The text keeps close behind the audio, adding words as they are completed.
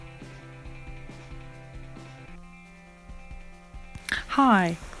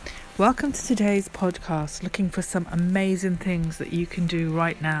Hi, welcome to today's podcast, looking for some amazing things that you can do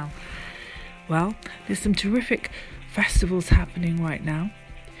right now. Well, there's some terrific festivals happening right now.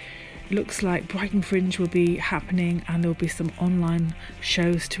 It looks like Brighton Fringe will be happening and there'll be some online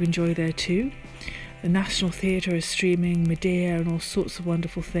shows to enjoy there too. The National Theatre is streaming Medea and all sorts of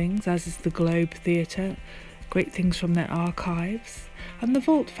wonderful things, as is the Globe Theatre, great things from their archives. And the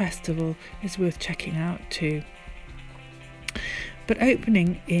Vault Festival is worth checking out too. But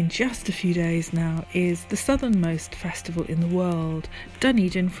opening in just a few days now is the southernmost festival in the world,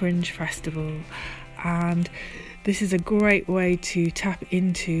 Dunedin Fringe Festival. And this is a great way to tap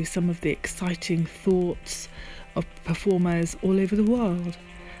into some of the exciting thoughts of performers all over the world.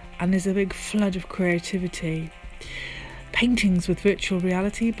 And there's a big flood of creativity. Paintings with Virtual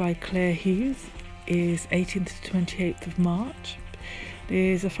Reality by Claire Hughes is 18th to 28th of March.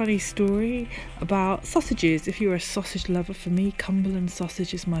 There's a funny story about sausages. If you're a sausage lover, for me, Cumberland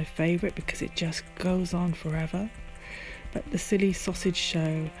sausage is my favourite because it just goes on forever. But the Silly Sausage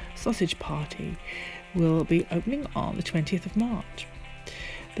Show, Sausage Party, will be opening on the 20th of March.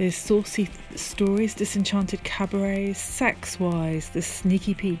 There's Saucy Stories, Disenchanted Cabarets, Sex-Wise, The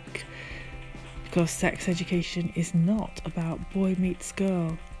Sneaky Peek, because sex education is not about boy meets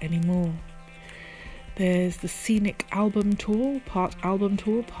girl anymore. There's the Scenic Album Tour, part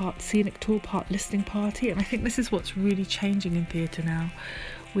Scenic Tour, part Listening Party, and I think this is what's really changing in theatre now.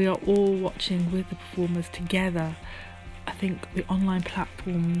 We are all watching with the performers together. I think the online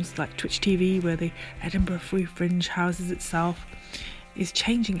platforms like Twitch TV, where the Edinburgh Free Fringe houses itself, is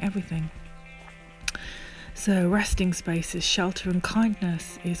changing everything. So Resting Spaces, Shelter and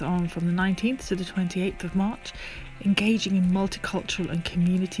Kindness is on from the 19th to the 28th of March, engaging in multicultural and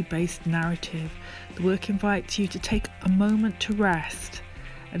community-based narrative. The work invites you to take a moment to rest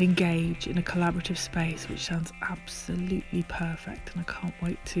and engage in a collaborative space, which sounds absolutely perfect, and I can't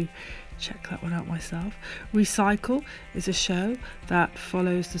wait to check that one out myself. Recycle is a show that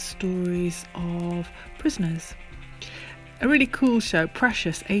follows the stories of prisoners. A really cool show,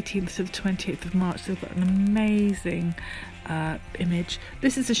 Precious, 18th to the 28th of March. They've got an amazing image.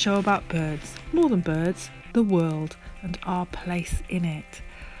 This is a show about birds, more than birds, the world and our place in it.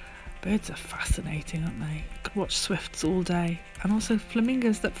 Birds are fascinating, aren't they? You could watch swifts all day, and also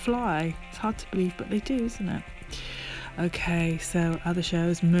flamingos that fly. It's hard to believe, but they do, isn't it? Okay, so other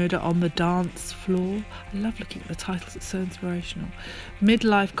shows, Murder on the Dance Floor. I love looking at the titles, it's so inspirational.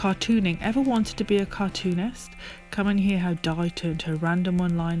 Midlife Cartooning. Ever wanted to be a cartoonist? Come and hear how Di turned her random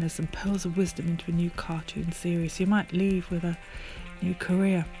one-liners and pearls of wisdom into a new cartoon series. You might leave with a new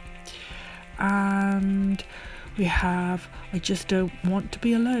career. And we have I Just Don't Want to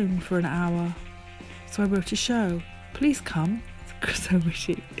Be Alone for an hour. So I wrote a show. Please come. It's so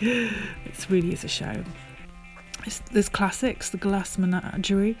witty. It really is a show. There's classics, The Glass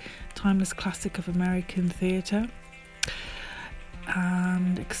Menagerie, timeless classic of American theatre,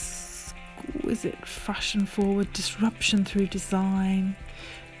 and exquisite fashion-forward disruption through design,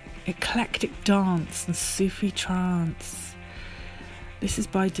 eclectic dance and Sufi trance. This is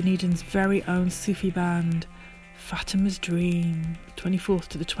by Dunedin's very own Sufi band, Fatima's Dream, 24th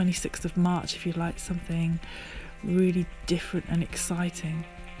to the 26th of March, if you like something really different and exciting.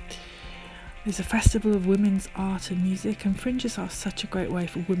 There's a festival of women's art and music, and fringes are such a great way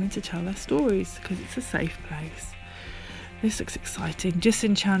for women to tell their stories because it's a safe place. This looks exciting.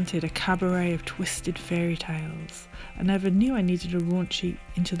 Disenchanted, a cabaret of twisted fairy tales. I never knew I needed a raunchy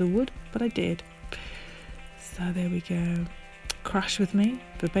Into the Wood, but I did. So there we go. Crash with Me,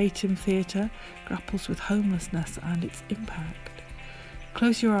 verbatim theatre, grapples with homelessness and its impact.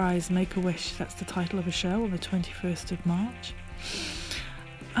 Close Your Eyes, Make a Wish, that's the title of a show on the 21st of March.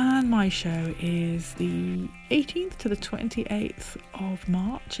 And my show is the 18th to the 28th of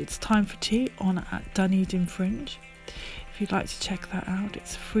March. It's Time for Tea on at Dunedin Fringe. If you'd like to check that out,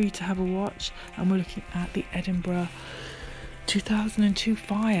 it's free to have a watch, and we're looking at the Edinburgh 2002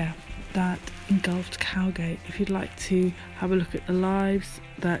 fire that engulfed Cowgate. If you'd like to have a look at the lives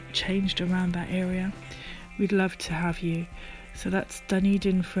that changed around that area, we'd love to have you. So that's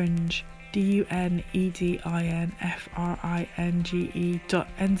Dunedin Fringe,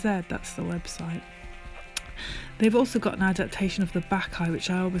 DUNEDINFRINGE.NZ, that's the website. They've also got an adaptation of the Bacchae, which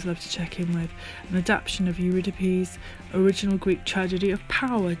I always love to check in with, an adaptation of Euripides' original Greek tragedy of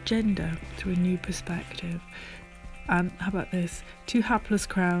power, gender, through a new perspective. And how about this? Two hapless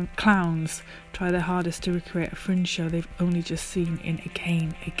clowns try their hardest to recreate a fringe show they've only just seen in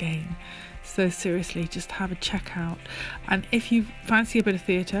Again. So seriously, just have a check out. And if you fancy a bit of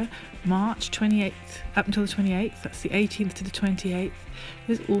theatre, March 28th up until the 28th, that's the 18th to the 28th,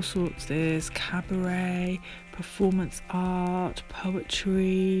 there's all sorts. There's cabaret, performance art,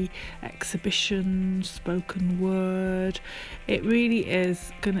 poetry, exhibitions, spoken word. It really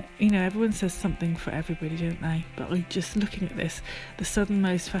is gonna, everyone says something for everybody, don't they? But we're just looking at this, the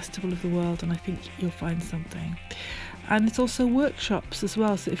southernmost festival of the world, and I think you'll find something. And it's also workshops as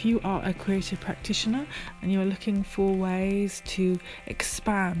well. So if you are a creative practitioner and you're looking for ways to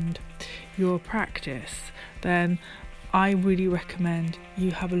expand your practice, then I really recommend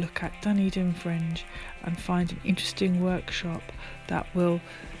you have a look at Dunedin Fringe and find an interesting workshop that will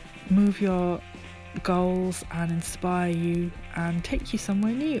move your goals and inspire you and take you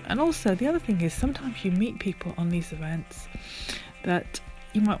somewhere new. And also the other thing is, sometimes you meet people on these events that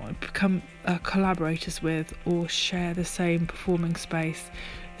you might want to become collaborators with or share the same performing space.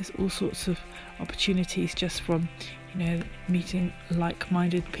 There's all sorts of opportunities just from meeting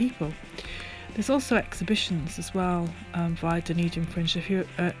like-minded people. There's also exhibitions as well via Dunedin Fringe. If you're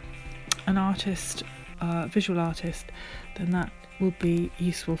an artist, visual artist, then that will be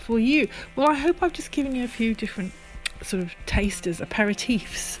useful for you. Well, I hope I've just given you a few different sort of tasters,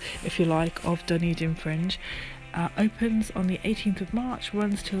 aperitifs, if you like, of Dunedin Fringe. Opens on the 18th of March,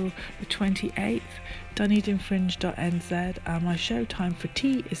 runs till the 28th, dunedinfringe.nz, and my show Time for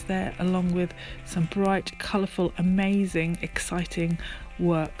Tea is there, along with some bright, colourful, amazing, exciting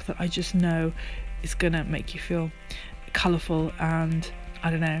work that I just know is going to make you feel colourful and,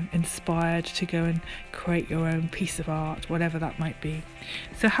 inspired to go and create your own piece of art, whatever that might be.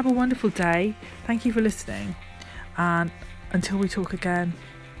 So have a wonderful day. Thank you for listening, and until we talk again,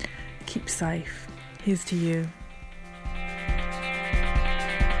 keep safe. Here's to you.